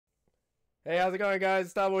Hey, how's it going,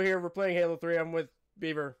 guys? Stavo here. We're playing Halo 3. I'm with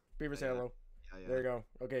Beaver. Beaver's Halo. Yeah. There you go.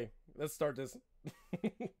 Okay, let's start this.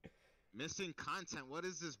 Missing content. What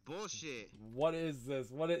is this bullshit? What is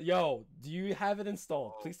this? Yo, do you have it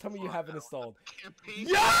installed? Please tell me you have it installed. Campaign.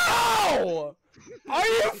 Yo! Are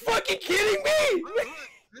you fucking kidding me? Look,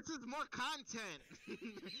 this is more content.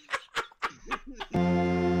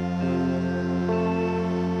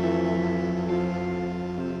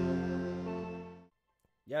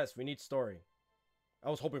 Yes, we need story. I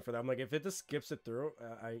was hoping for that. I'm like, if it just skips it through,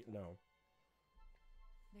 I know.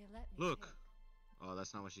 Look. Oh,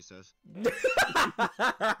 that's not what she says.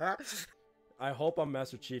 I hope I'm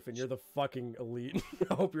Master Chief and you're the fucking elite.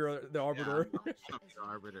 I hope you're the Arbiter. Yeah, I'm the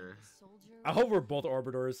Arbiter. I hope we're both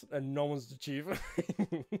Arbiters and no one's the Chief.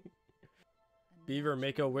 Beaver,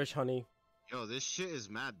 make a wish, honey. Yo, this shit is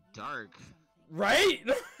mad dark. Right?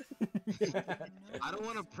 I don't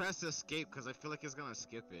want to press escape because I feel like it's gonna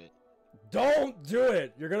skip it. Don't do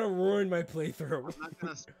it. You're gonna ruin my playthrough. I'm not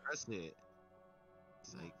gonna press it.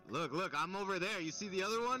 It's like, look, I'm over there. You see the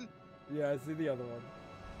other one? Yeah, I see the other one.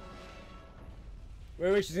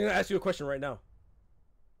 Wait, she's gonna ask you a question right now.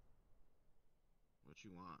 What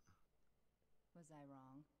you want? Was I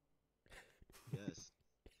wrong? Yes.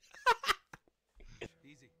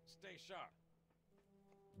 Easy. Stay sharp.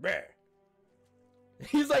 Bear.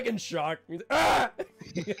 He's like in shock. He's like, ah!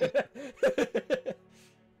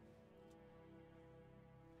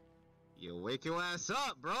 You wake your ass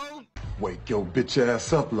up, bro. Wake your bitch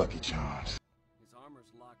ass up, Lucky Charms. His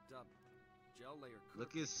armor's locked up. Gel layer.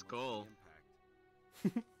 Look at his skull. I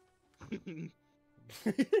don't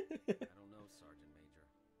know, Sergeant Major.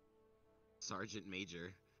 Sergeant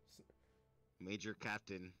Major. Major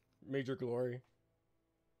Captain. Major Glory.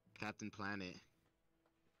 Captain Planet.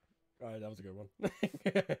 Alright, that was a good one.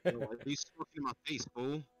 Yo, why are you smoking in my face,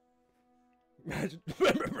 fool? Imagine.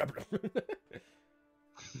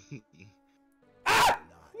 Ah!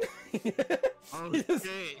 Oh,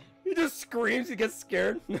 shit. He just screams, he gets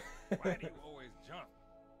scared. Why do you always jump?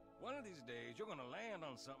 One of these days, you're gonna land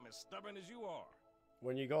on something as stubborn as you are.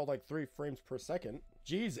 When you go like 3 frames per second,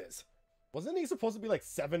 Jesus. Wasn't he supposed to be like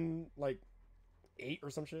 7, like 8 or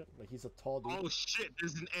some shit? Like he's a tall dude. Oh shit,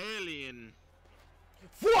 there's an alien.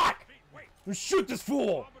 Fuck! Wait. You shoot this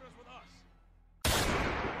fool! Arbiter's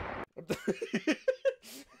with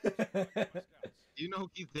us. Do you know who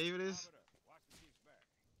Keith David is? Watch the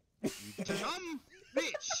Chief's back. Dumb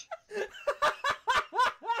bitch!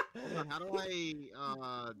 How do I,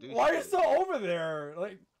 do Why are you shit? still over there?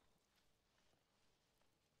 Like...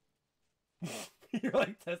 You're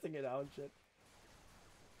like testing it out and shit.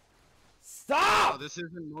 Stop! Oh, this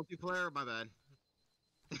isn't multiplayer? My bad.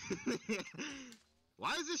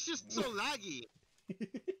 Why is this just so laggy?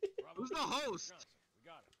 Who's the host? We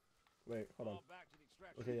got it. Wait, hold on. Fall back to the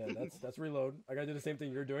extraction. Okay, yeah, that's reload. I gotta do the same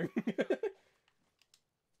thing you're doing.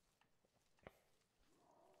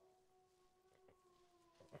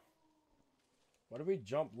 Why do we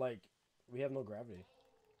jump like we have no gravity?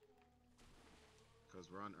 Because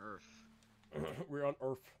we're on Earth. We're on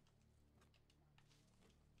Earth.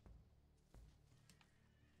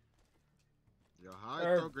 Yo, how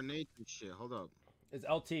I throw grenades and shit? Hold up. It's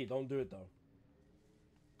LT. Don't do it though.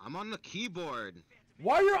 I'm on the keyboard.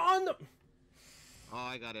 Why you're on the? Oh,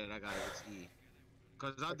 I got it. It's E.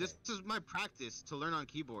 Because this is my practice to learn on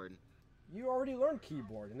keyboard. You already learned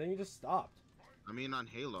keyboard and then you just stopped. I mean, on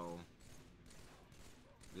Halo.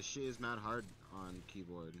 This shit is mad hard on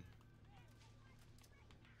keyboard.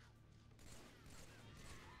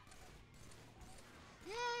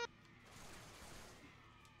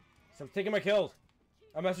 Stop taking my kills.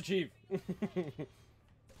 I'm Master Chief.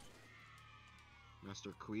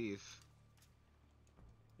 Master Queef.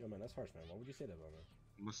 Yo, man, that's harsh, man. Why would you say that about me?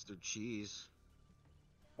 Mustard Cheese.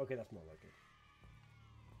 Okay, that's more like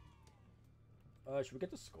it. Should we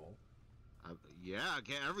get the skull? Yeah,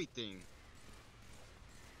 get everything.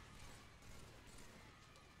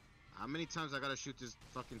 How many times I gotta shoot this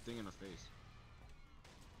fucking thing in the face?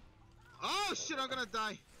 Oh shit, I'm gonna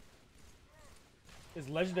die. It's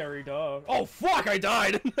legendary, duh. Oh fuck, I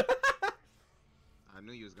died! I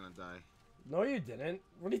knew you was gonna die. No, you didn't.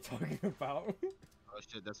 What are you talking about? Oh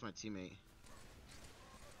shit, that's my teammate.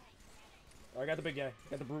 Oh, I got the big guy. I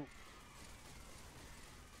got the brute.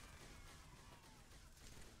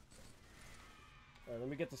 Alright, let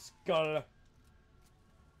me get the skull.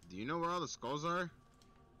 Do you know where all the skulls are?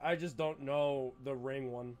 I just don't know the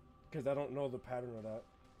ring one. Because I don't know the pattern of that.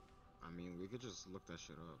 I mean, we could just look that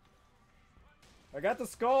shit up. I got the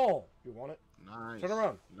skull! You want it? Nice. Turn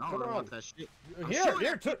around. No, Turn I around. want that shit. I'm Here, shooting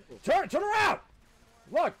here, at turn people. around!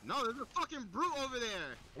 Look! No, there's a fucking brute over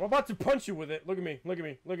there. I'm about to punch you with it. Look at me. Look at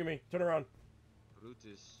me. Look at me. Turn around.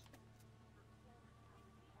 Brutus.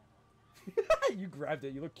 You grabbed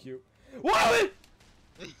it. You look cute. Whoa!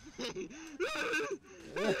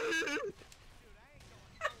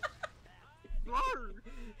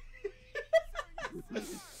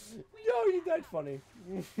 Yo, you died funny.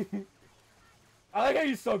 I like how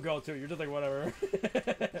you still go too. You're just like whatever.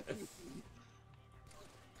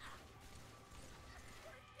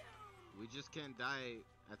 We just can't die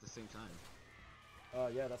at the same time.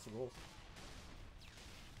 Yeah, that's the rules.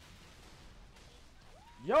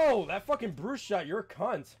 Yo, that fucking Bruce shot. You're a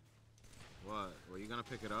cunt. What? Were you gonna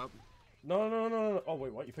pick it up? No. Oh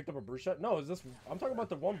wait, what? You picked up a Bruce shot? No, is this? I'm talking about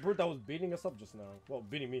the one brute that was beating us up just now. Well,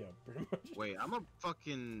 beating me up, pretty much. Wait, I'm gonna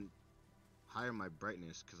fucking higher my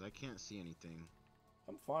brightness because I can't see anything.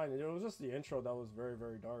 I'm fine. It was just the intro that was very,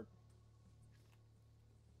 very dark.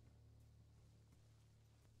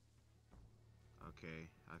 Okay,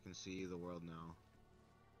 I can see the world now.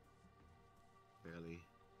 Barely.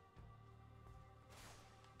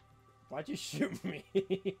 Why'd you shoot me?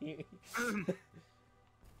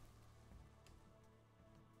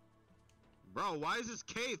 Bro, why is this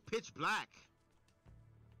cave pitch black?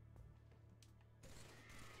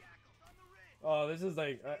 Oh, this is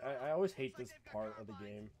like I always hate this part of the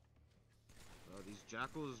game. Bro, these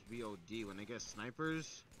jackals VOD when they get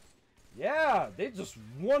snipers. Yeah, they just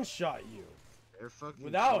one-shot you. They're fucking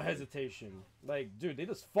without cheated. hesitation. Like, dude, they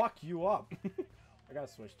just fuck you up. I gotta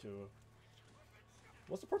switch to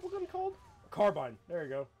what's the purple gun called? A carbine. There you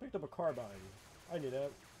go. Picked up a carbine. I knew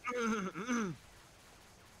that.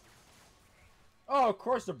 Oh, of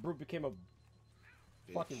course the brute became a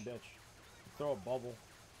fucking bitch. Throw a bubble.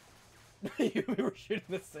 We were shooting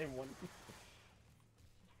the same one.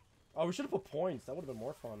 Oh, we should have put points. That would have been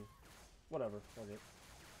more fun. Whatever. Fuck it.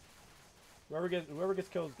 Whoever gets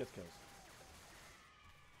kills gets kills.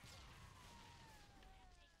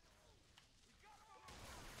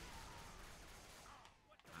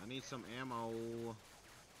 I need some ammo.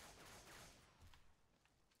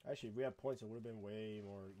 Actually, if we had points, it would have been way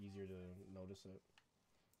more easier to notice it.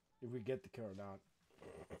 If we get the kill or not.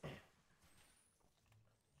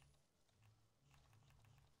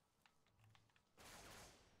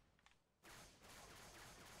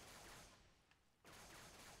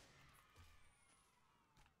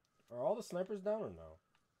 Are all the snipers down or no?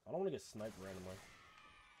 I don't want to get sniped randomly.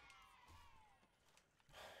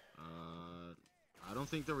 I don't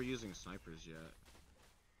think they were using snipers yet.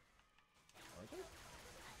 Are they?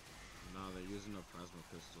 No, they're using the plasma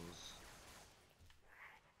pistols.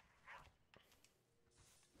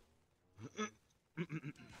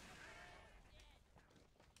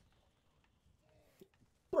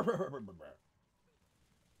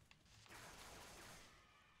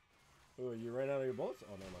 Oh, you ran out of your bullets?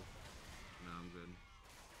 Oh, never mind. No, I'm good.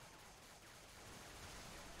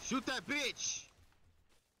 Shoot that bitch!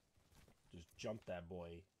 Just jump that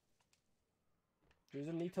boy. There's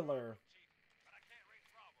a need to lure.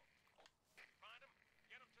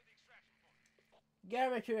 Get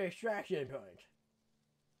him to the extraction point.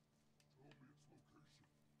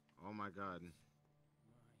 Oh my god.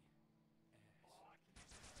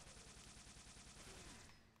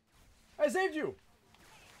 I saved you!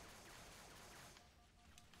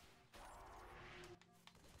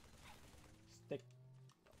 Stick.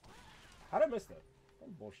 How'd I miss that?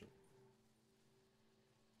 That's bullshit.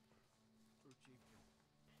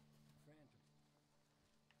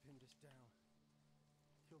 Pinned us down.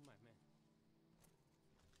 Killed my men.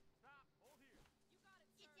 Stop! Hold here.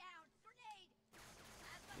 Get down! Grenade!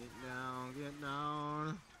 Get down, get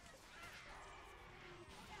down.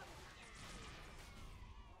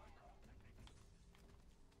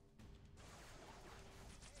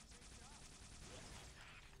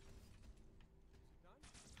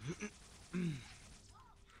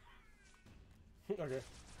 Okay.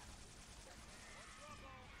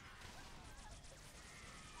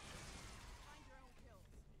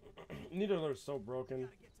 Neither of them are so broken.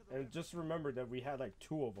 And just remember that we had like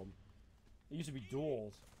 2 of them. It used to be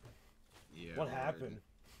duels. Yeah. What word. happened?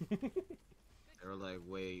 They were like,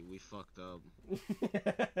 wait, we fucked up.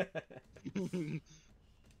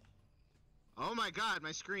 Oh my god,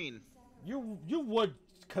 my screen. You would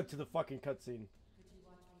cut to the fucking cutscene.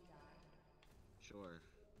 Sure.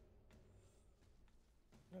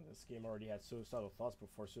 Man, this game already had suicidal thoughts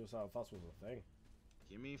before suicidal thoughts was a thing.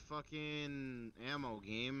 Give me fucking ammo,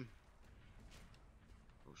 game.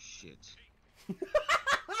 Oh shit.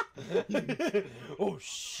 Oh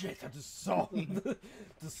shit! I just saw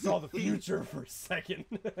the future for a second.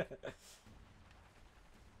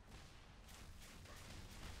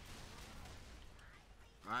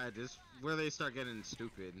 Alright, this is where they start getting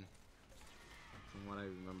stupid. From what I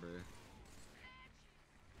remember.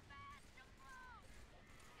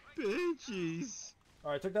 Bitches!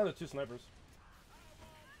 Alright, took down the 2 snipers.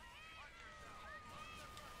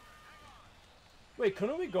 Wait,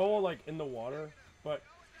 couldn't we go like in the water, but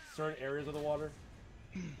certain areas of the water?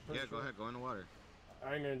 Yeah, go ahead, go in the water.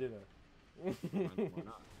 I ain't gonna do that. Why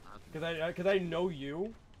not? Cause I know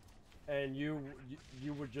you, and you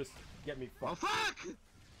would just get me Oh fucked. fuck!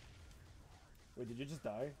 Wait, did you just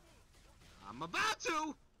die? I'm about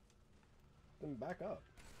to! Then back up.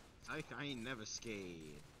 I ain't never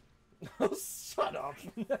scared. Oh, shut up.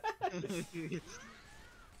 They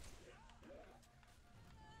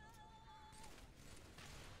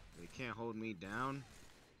can't hold me down.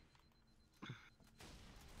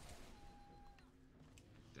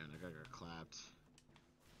 Damn, that guy got clapped.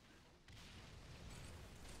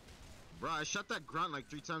 Bro, I shot that grunt like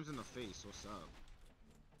 3 times in the face. What's up?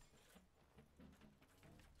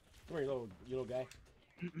 Come here, you little guy.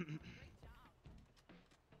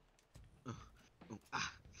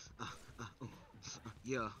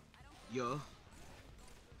 Yeah.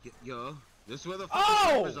 This is where the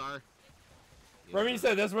Oh! snipers are. Yeah. Remy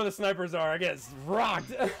said that's where the snipers are. I guess rocked.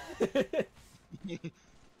 They're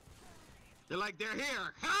like, they're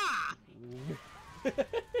here. Ha!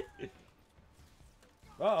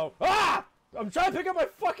 Uh-oh. Ah! I'm trying to pick up my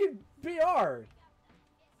fucking BR. Oh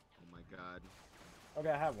my god. Okay,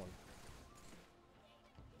 I have one.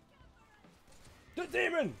 The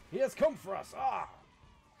demon! He has come for us! Ah!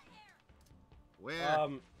 Where?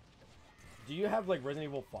 Do you have, like, Resident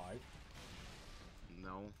Evil 5?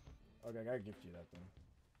 No. Okay, I gotta gift you that, then.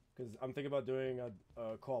 Because I'm thinking about doing a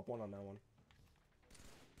co-op one on that one.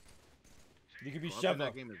 You can be Well, Sheva.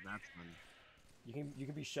 that game is not fun. You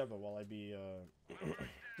can be Sheva while I be,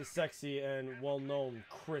 the sexy and well-known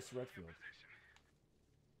Chris Redfield.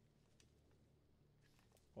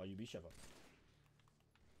 While you be Sheva.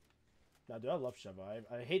 Now, dude, I love Sheva.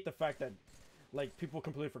 I hate the fact that, like, people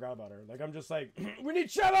completely forgot about her. Like, I'm just like, we need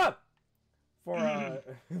Sheva! For,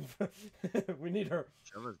 we need her.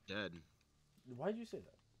 Sheva's dead. Why'd you say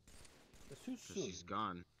that? That's too soon. She's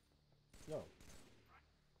gone. Yo.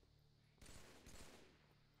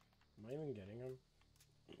 Am I even getting him?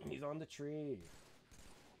 He's on the tree.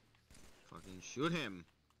 Fucking shoot him.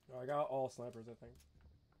 Oh, I got all snipers, I think.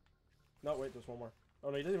 No, wait, there's one more.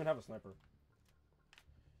 Oh, no, he doesn't even have a sniper.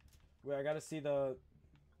 Wait, I gotta see the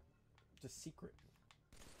secret.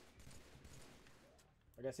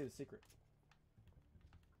 I gotta see the secret.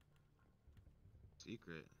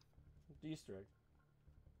 Secret. The Easter egg.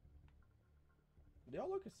 They all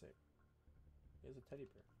look the same. He has a teddy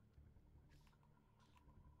bear.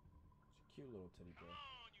 It's a cute little teddy bear.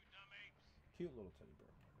 Cute little teddy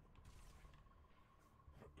bear.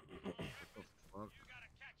 What the fuck?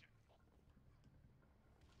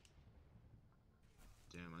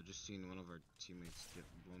 Damn, I just seen one of our teammates get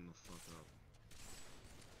blown the fuck up.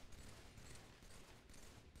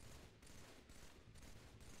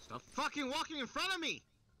 Stop fucking walking in front of me!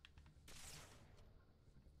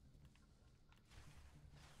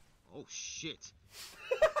 Oh shit.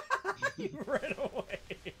 He ran away.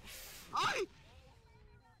 I.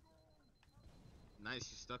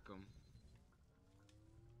 Nice, you stuck him.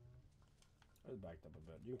 I was backed up a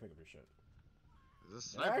bit. You can pick up your shit.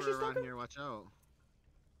 There's a Did I actually sniper stuck around him? here, watch out.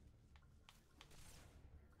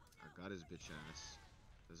 I got his bitch ass.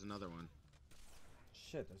 There's another one.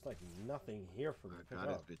 Shit, there's like nothing here for me to I pick got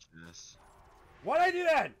up. his bitch ass. Why'd I do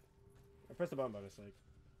that? I pressed the button by mistake.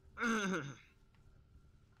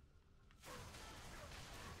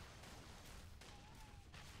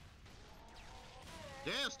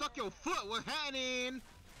 Damn, stuck your foot. What's happening?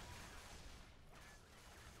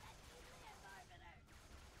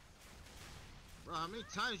 Bro, how many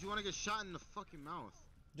times you want to get shot in the fucking mouth?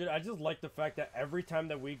 Dude, I just like the fact that every time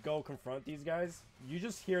that we go confront these guys, you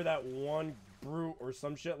just hear that one brute or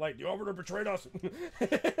some shit like, the Arbiter betrayed us.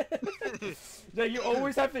 Yeah, you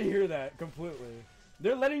always have to hear that completely.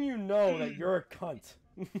 They're letting you know that you're a cunt.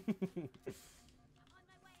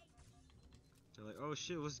 They're like, oh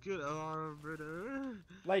shit, what's good, Arbiter?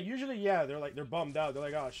 Like, usually, yeah, they're bummed out. They're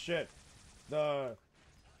like, oh shit. They're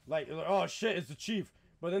like, oh shit, it's the chief.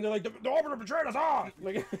 But then they're like, the Arbiter betrayed us, ah!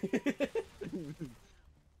 Like,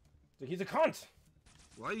 he's a cunt.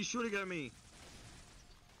 Why are you shooting at me?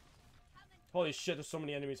 Holy shit, there's so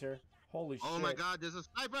many enemies here. Holy shit. Oh my god, there's a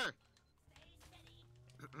sniper!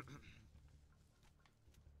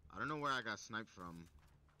 I don't know where I got sniped from.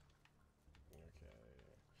 Okay.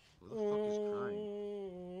 Who the fuck is crying?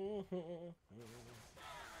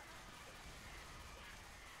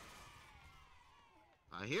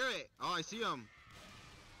 I hear it! Oh, I see him!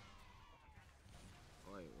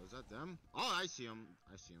 Wait, was that them? Oh, I see them.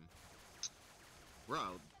 I see them. Bro,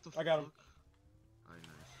 what the I got him. fuck? Alright,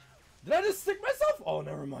 nice. Did I just stick myself? Oh,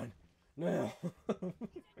 never mind. No.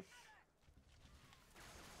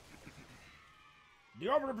 The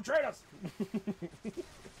Arbiter betrayed us!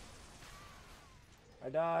 I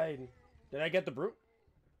died. Did I get the brute?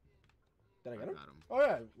 Did I get him? Got him. Oh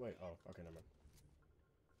yeah. Wait. Oh, okay, never mind.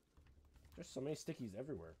 There's so many stickies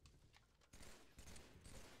everywhere.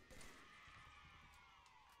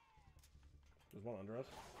 There's one under us.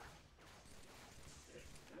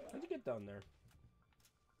 How'd you get down there?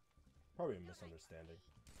 Probably a misunderstanding.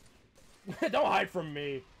 Don't hide from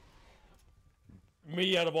me!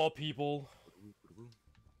 Me out of all people.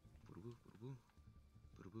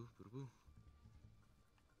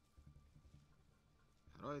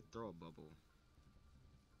 How do I throw a bubble?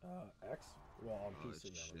 X? Well, on Oh, PC. it's I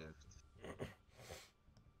don't know. shift.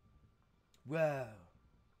 Wow.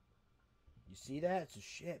 You see that? It's a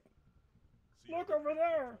ship. Look over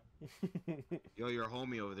there! Yo, your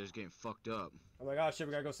homie over there's getting fucked up. I'm like, oh shit,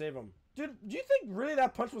 we gotta go save him. Dude, do you think really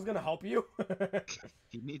that punch was gonna help you?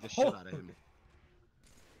 You need the shit out of him.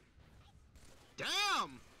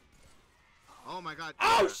 Damn! Oh my god.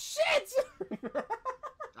 Oh shit!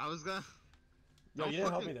 I was gonna. Yo, Don't you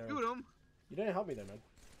didn't help me fucking there. shoot him. You didn't help me there,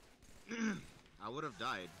 man. I would have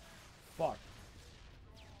died. Fuck.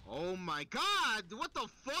 Oh my god! What the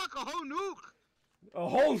fuck? A whole nuke! A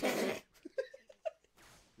whole.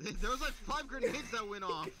 There was like 5 grenades that went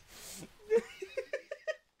off.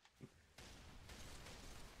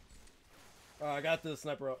 I got the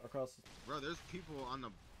sniper across. Bro, there's people on the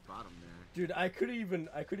bottom there. Dude, I couldn't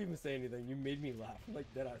even say anything. You made me laugh.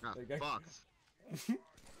 Like that. Got Like, fucked.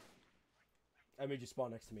 I made you spawn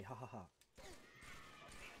next to me. Ha ha ha.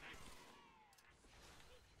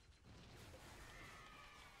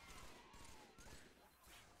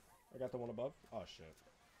 I got the one above. Oh shit.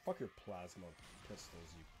 Fuck your plasma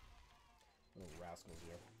pistols, you little rascals,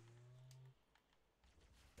 you.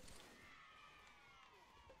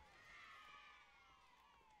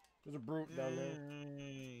 There's a brute down there.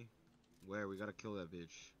 Yay. Where? We gotta kill that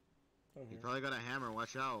bitch. Down He here. probably got a hammer.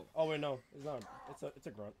 Watch out. Oh wait, no, it's not. It's a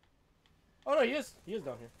grunt. Oh no, he is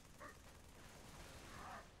down here.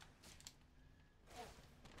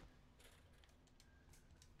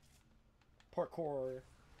 Parkour.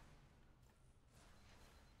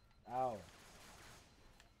 Ow.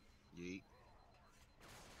 Yeet.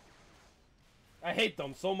 I hate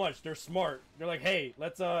them so much. They're smart. They're like, hey,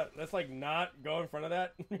 let's like not go in front of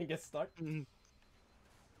that and get stuck.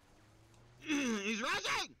 He's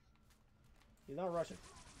rushing! He's not rushing.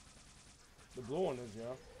 The blue one is, you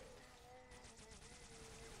know.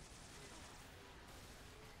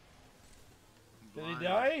 Did he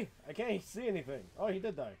die? I can't see anything. Oh, he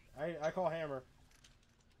did die. I call hammer.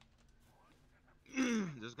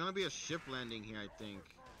 There's gonna be a ship landing here, I think.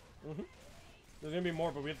 Mhm. There's gonna be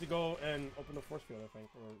more, but we have to go and open the force field, I think.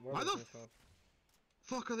 Or Why the thing's called.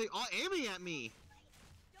 fuck are they all aiming at me?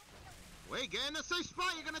 Wait, get in a safe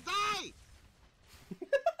spot, you're gonna die!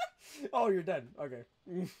 Oh, you're dead. Okay.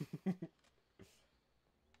 Did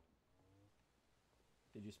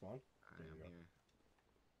you spawn? I There am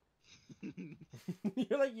you here. go.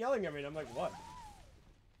 You're like yelling at me, and I'm like, what?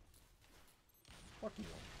 Fuck you.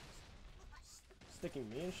 Sticking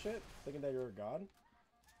me and shit? Thinking that you're a god?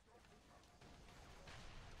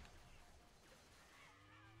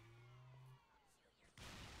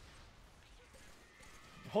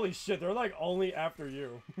 Holy shit, they're like only after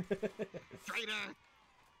you. Traitor!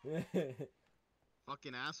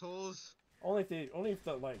 Fucking assholes. only if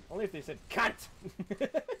they said cunt.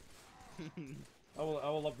 I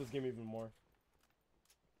will love this game even more.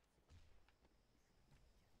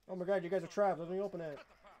 Oh my god, you guys are trapped. Let me open it.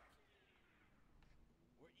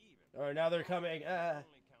 We're even. Alright, now they're coming. Only counting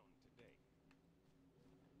today.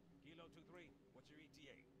 Kilo 23, what's your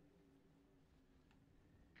ETA?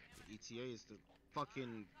 The ETA is to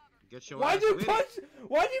fucking get your Why'd ass you with punch?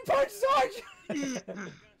 Why'd you punch Sarge? it.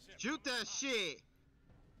 Shoot that shit!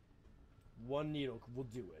 One needle will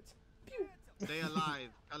do it. Pew. Stay alive.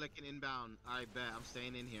 Pelican inbound. I bet. I'm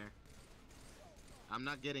staying in here. I'm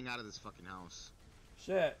not getting out of this fucking house.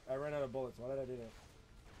 Shit, I ran out of bullets. Why did I do that?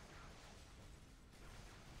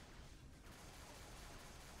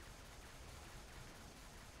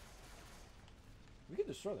 We can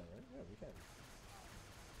destroy that, right? Yeah, we can.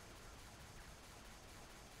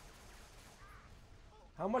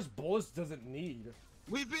 How much bullets does it need?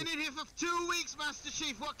 We've been in here for 2 weeks, Master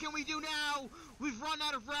Chief. What can we do now? We've run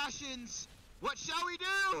out of rations. What shall we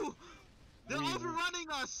do? They're overrunning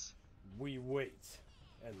us. We wait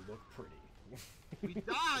and look pretty. We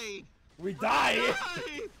died. We die!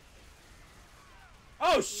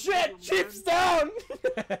 Oh shit! Chief's down!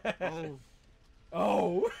 Oh.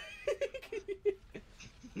 Oh!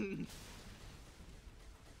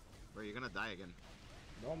 Bro, you're gonna die again.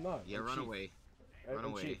 No, I'm not. Yeah, I'm run Chief. away. I'm Run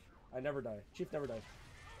away. Chief. I never die. Chief never dies.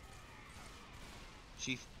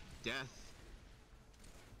 Chief Death.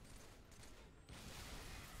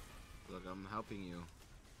 Look, I'm helping you.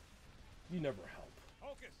 You never help.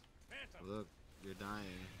 Focus. Phantom. Look, you're dying.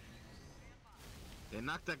 They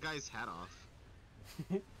knocked that guy's hat off.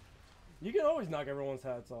 You can always knock everyone's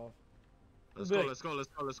hats off. Let's Big. go, let's go, let's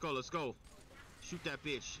go, let's go, let's go. Shoot that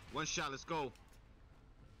bitch. One shot, let's go.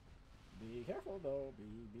 Be careful though.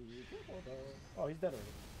 Be careful though. Oh, he's dead already.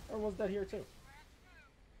 Everyone's dead here too.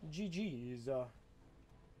 GG's.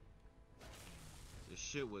 This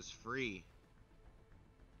shit was free.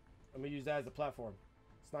 I'm gonna use that as a platform.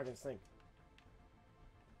 It's not gonna sink.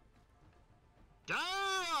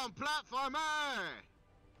 Damn, platformer!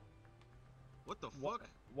 What the fuck?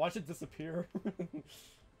 Watch it disappear.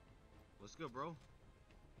 What's good, bro?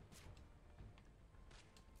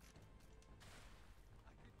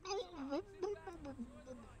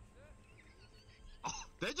 Oh,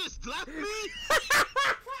 they just left me?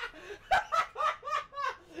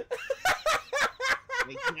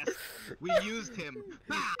 Wait, yes, we used him.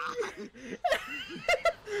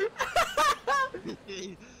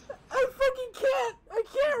 I fucking can't! I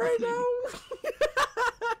can't right now!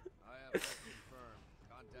 I have that confirmed.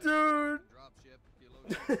 Contact Dude! dropship.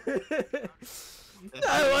 I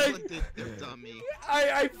like... Dummy.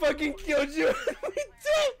 I fucking killed you! We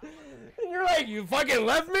did! And you're like, you fucking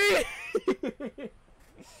left me?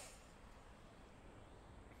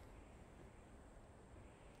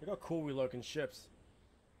 Look how cool we look in ships.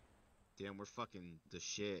 Damn, we're fucking the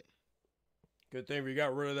shit. Good thing we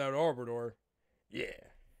got rid of that Arbiter. Yeah.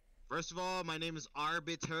 First of all, my name is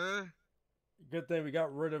Arbiter. Good thing we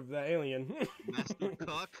got rid of that alien. Master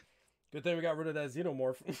Cook. Good thing we got rid of that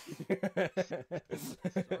xenomorph.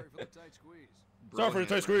 Sorry for the tight squeeze. Sorry for the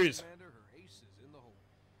tight squeeze. Commander, her ace is in the hole.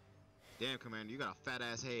 Damn, Commander, you got a fat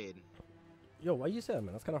ass head. Yo, why you say that,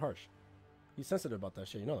 man? That's kind of harsh. He's sensitive about that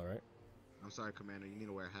shit. You know that, right? I'm sorry, Commander. You need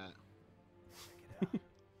to wear a hat.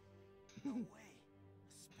 No way.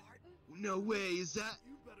 Spartan? No way, is that?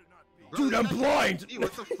 You better not be. Bro, Dude, is I'm that blind! me?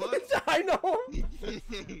 What the fuck? I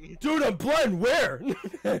know! Dude, I'm blind! Where?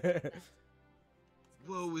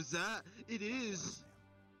 Whoa, is that? It is.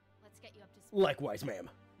 Let's get you up to speed. Likewise, ma'am.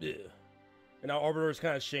 Yeah. And now Arbiter is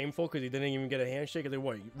kind of shameful because he didn't even get a handshake. Like,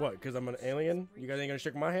 what? Because I'm an alien? You guys ain't gonna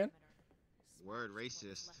shake my hand? Word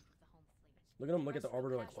racist. Look at him. Look at the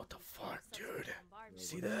Arbiter. Like, what the fuck, dude?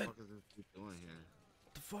 See that? What the fuck is this dude doing here?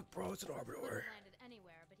 What the fuck, bro? It's an Arbiter. Landed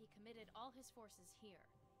anywhere, but he committed all his forces here,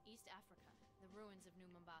 East Africa, the ruins of New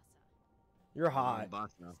Mombasa. You're hot.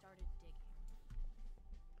 Boss now. Started digging.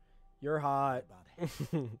 You're hot.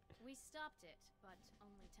 We stopped it, but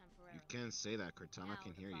only temporarily. You can't say that, Cortana. I Now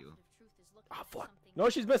can the hear you. Prophet of Truth is looking Ah, for fuck. something No,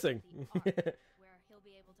 she's new missing. with the ark, where he'll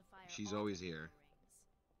be able to fire She's all always the here.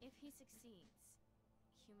 rings. If he succeeds,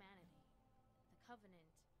 humanity, the Covenant,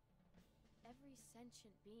 every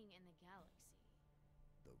sentient being in the galaxy.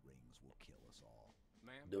 The rings will kill us all.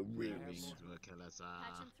 Ma'am, The may I have rings. more? Look, let's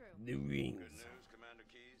Patch him through. The rings. Good news, Commander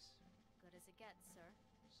Keys? Good as it gets, sir.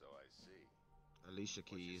 So I see. Alicia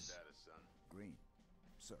What's your Keys. status, son? Green,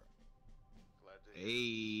 sir. Glad to hear.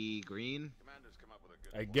 Hey, Green. Commander's come up with a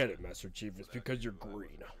good I get it, Master Chief. It's because you're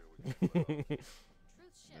green. Truth's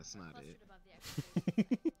ship That's are not clustered it. above the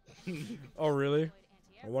excavation site. Oh, really?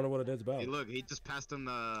 Deployed I wonder what it is about. Hey, look, he just passed him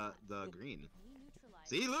the green. We neutralized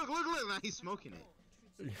See, look, now he's smoking it.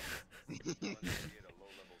 Truth's He hit a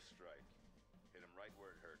low-level strike. Hit him right where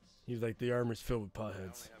it hurts. He's like, the armor's filled with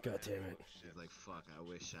potheads. God damn it. He's like, fuck, I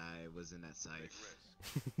wish I was in that site.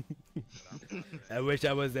 Big risk. But I'm confident. I wish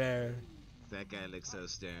I was there. That guy looks so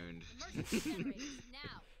stoned. emergency generators,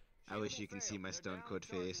 now. I wish you can see my stone cold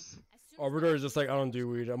face. As soon as Arbiter is just like, I don't do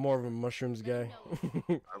weed. I'm more of a mushrooms guy.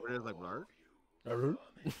 Arbiter's like, what? Arbiter?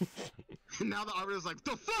 Now the Arbiter's like,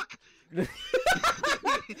 the fuck?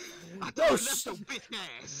 I thought Oh, you left your bitch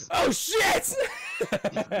ass. Oh, shit!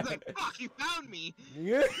 He's like, fuck, you found me.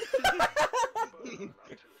 Yeah.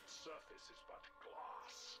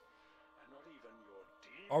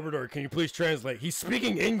 Arbiter, can you please translate? He's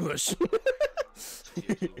speaking English.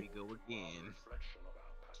 Here we go again.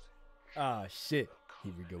 Ah, shit.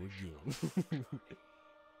 Here we go again.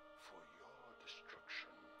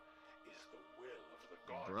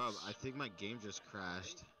 Bruh, I think my game just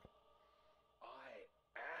crashed.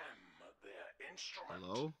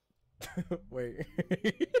 Hello? Wait.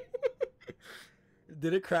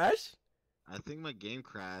 Did it crash? I think my game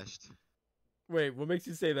crashed. Wait, what makes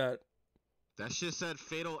you say that? That shit said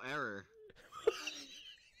fatal error.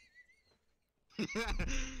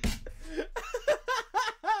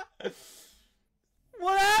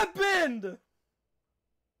 What happened?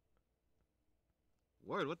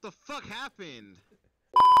 Word, what the fuck happened?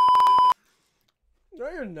 No,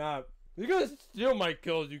 you're not. You're gonna steal my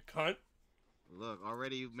kills, you cunt. Look,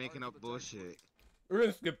 already you making up bullshit. We're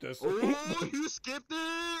gonna skip this. Oh, you skipped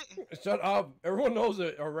it? Shut up. Everyone knows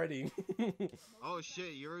it already. Oh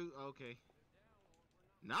shit, you're okay.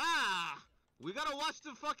 Nah, we gotta watch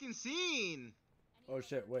the fucking scene. Oh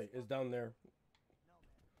shit, wait, it's down there.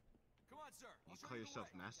 Come on, sir. You call yourself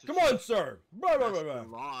Master Come Chief? on, sir! Blah, blah, blah, Master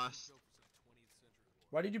blah. Lost.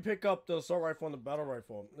 Why did you pick up the assault rifle and the battle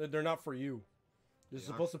rifle? They're not for you. You're They are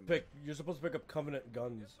supposed to for me. pick. You're supposed to pick up Covenant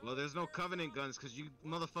guns. Well, there's no Covenant guns because you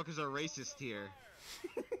motherfuckers are racist here.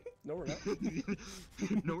 No, we're not.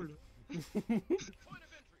 No, we're not.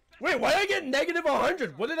 Wait, why did I get negative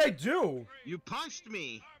 100? What did I do? You punched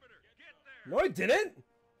me. No, I didn't.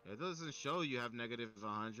 It doesn't show you have negative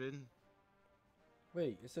 100.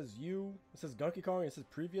 Wait, it says you. It says Donkey Kong. It says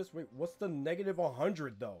previous. Wait, what's the negative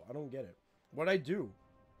 100 though? I don't get it. What did I do?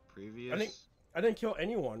 Previous. I didn't kill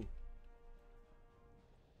anyone.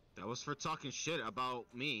 That was for talking shit about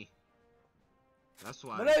me. That's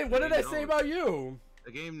why. What did I The say game about you? knows.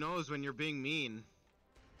 The game knows when you're being mean.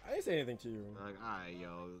 I didn't say anything to you. Like, alright,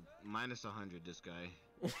 yo, minus 100, this guy.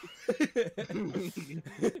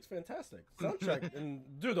 It's fantastic. Soundtrack and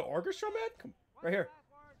dude, the orchestra, man, come right here.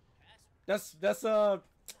 That's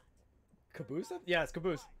Caboose? Yeah, it's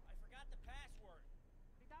Caboose.